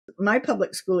my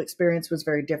public school experience was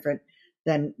very different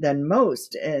than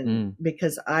most, and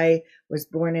because I was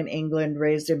born in England,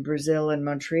 raised in Brazil and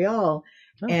Montreal,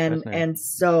 and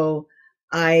so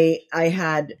I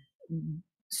had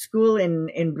school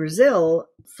in Brazil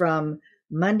from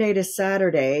Monday to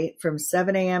Saturday from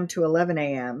 7 a.m. to 11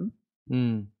 a.m.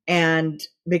 And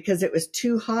because it was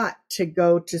too hot to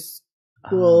go to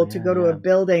school, to go to a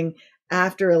building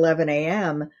after 11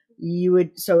 a.m.,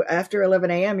 so after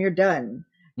 11 a.m., you're done.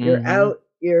 You're out,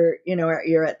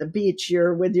 you're at the beach,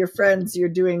 you're with your friends, you're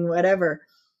doing whatever.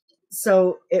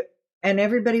 So and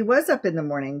everybody was up in the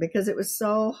morning because it was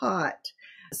so hot.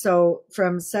 So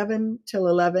from 7 till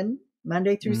 11,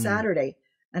 Monday through Saturday.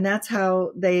 And that's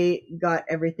how they got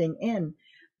everything in.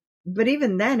 But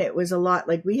even then it was a lot.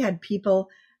 Like we had people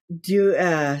do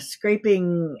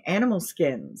scraping animal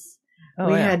skins.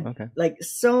 We had like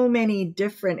so many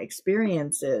different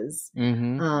experiences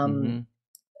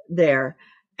there.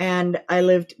 And I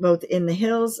lived both in the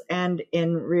hills and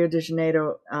in Rio de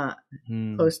Janeiro,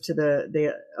 close to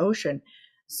the ocean.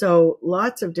 So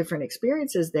lots of different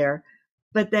experiences there.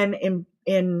 But then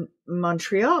in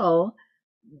Montreal,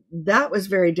 that was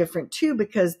very different too,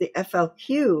 because the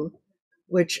FLQ,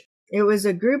 which it was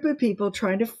a group of people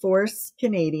trying to force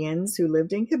Canadians who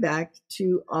lived in Quebec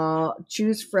to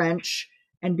choose French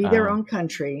and be their own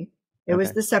country. It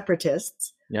was the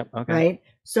separatists. Yep. Okay. Right.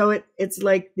 So it's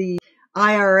like the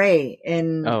IRA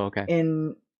in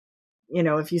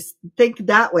if you think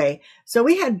that way. So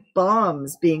we had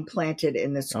bombs being planted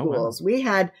in the schools. We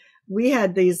had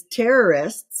these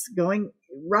terrorists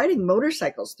riding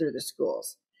motorcycles through the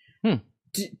schools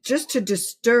just to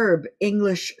disturb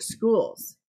English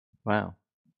schools. Wow.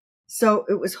 So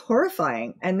it was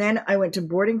horrifying. And then I went to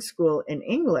boarding school in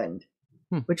England,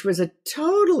 which was a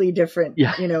totally different,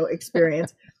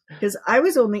 experience, because I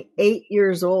was only 8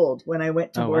 years old when I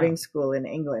went to boarding school in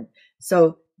England.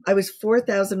 So I was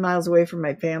 4,000 miles away from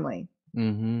my family.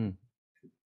 And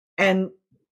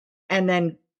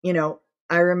then,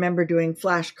 I remember doing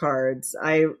flashcards.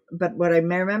 But what I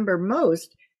remember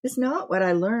most is not what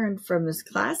I learned from these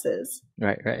classes.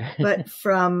 Right. But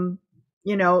from,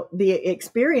 the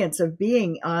experience of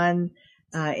being in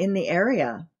the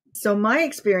area. So my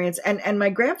experience, and my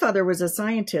grandfather was a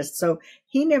scientist, so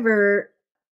he never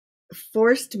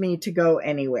forced me to go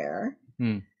anywhere.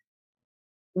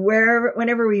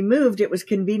 Whenever we moved, it was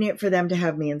convenient for them to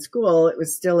have me in school. It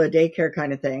was still a daycare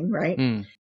kind of thing, right?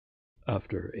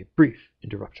 After a brief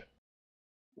interruption.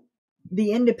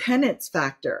 The independence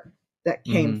factor that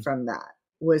came from that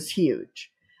was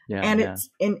huge. It's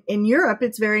in Europe,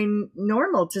 it's very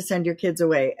normal to send your kids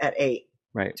away at 8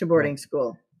 to boarding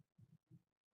school.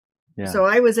 Yeah. So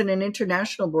I was in an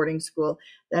international boarding school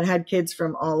that had kids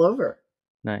from all over.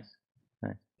 Nice.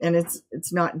 And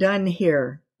it's not done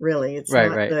here, really. It's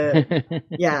It's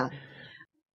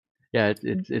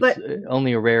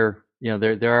only a rare,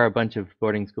 there are a bunch of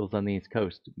boarding schools on the East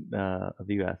Coast of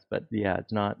the U.S., but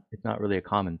it's not really a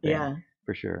common thing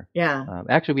for sure. Yeah.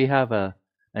 Actually, we have an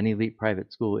elite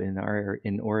private school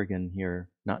in Oregon here,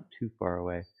 not too far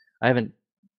away. I haven't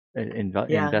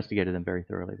investigated them very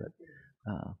thoroughly, but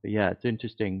it's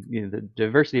interesting. The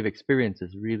diversity of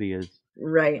experiences really is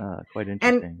quite interesting.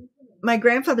 And my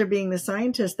grandfather, being the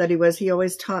scientist that he was, he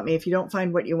always taught me, if you don't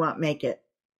find what you want, make it.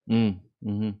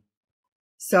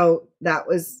 So that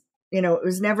was, it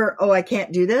was never, I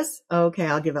can't do this. Okay,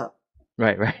 I'll give up.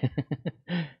 Right.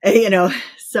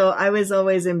 So I was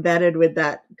always embedded with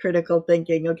that critical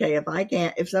thinking. Okay,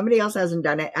 if somebody else hasn't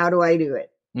done it, how do I do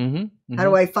it? How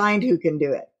do I find who can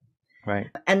do it? Right.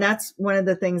 And that's one of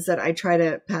the things that I try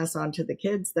to pass on to the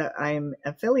kids that I'm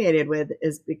affiliated with,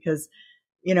 is because,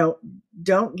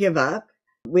 don't give up.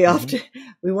 We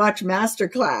we watch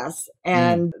Masterclass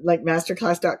and like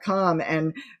masterclass.com,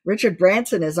 and Richard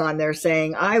Branson is on there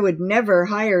saying, I would never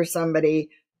hire somebody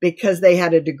because they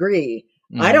had a degree.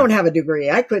 I don't have a degree.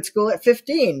 I quit school at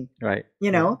 15. Right.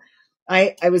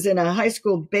 I was in a high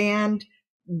school band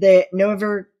that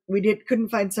couldn't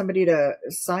find somebody to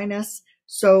sign us.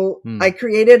 So I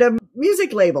created a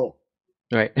music label.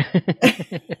 Right.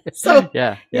 So,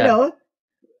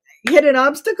 hit an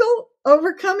obstacle,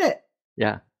 overcome it.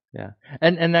 Yeah.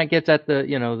 And that gets at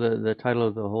the title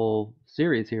of the whole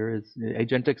series here is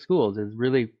Agentic Schools, is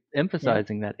really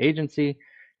emphasizing that agency.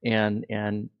 And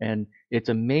it's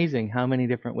amazing how many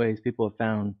different ways people have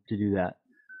found to do that.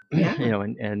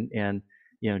 And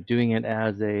doing it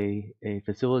as a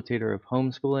facilitator of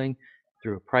homeschooling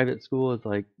through a private school is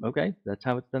like, okay, that's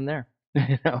how it's done there.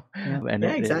 And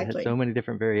it has so many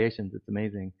different variations. It's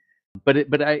amazing.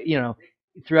 But I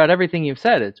throughout everything you've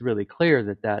said, it's really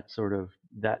clear that sort of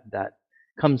that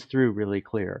comes through really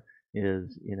clear.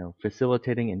 is,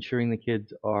 facilitating, ensuring the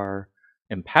kids are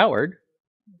empowered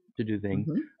to do things,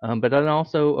 but then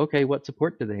also, okay, what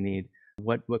support do they need?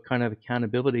 What kind of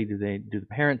accountability do the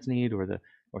parents need, or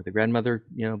the grandmother,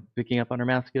 picking up on her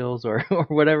math skills, or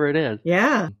whatever it is.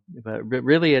 Yeah. But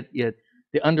really,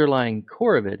 the underlying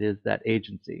core of it is that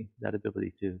agency, that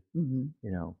ability to,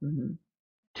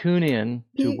 tune in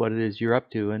to what it is you're up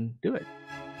to and do it.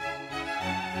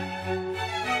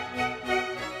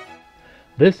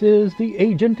 This is the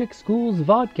Agentic Schools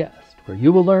Podcast, where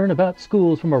you will learn about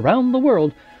schools from around the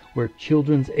world where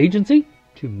children's agency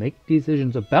to make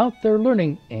decisions about their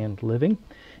learning and living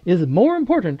is more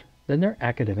important than their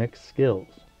academic skills.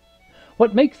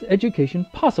 What makes education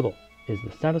possible is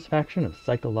the satisfaction of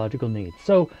psychological needs.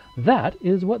 So that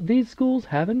is what these schools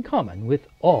have in common with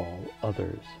all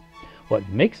others. What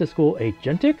makes a school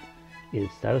agentic is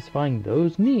satisfying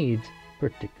those needs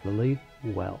particularly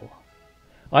well.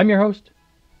 I'm your host,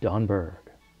 Don Berg.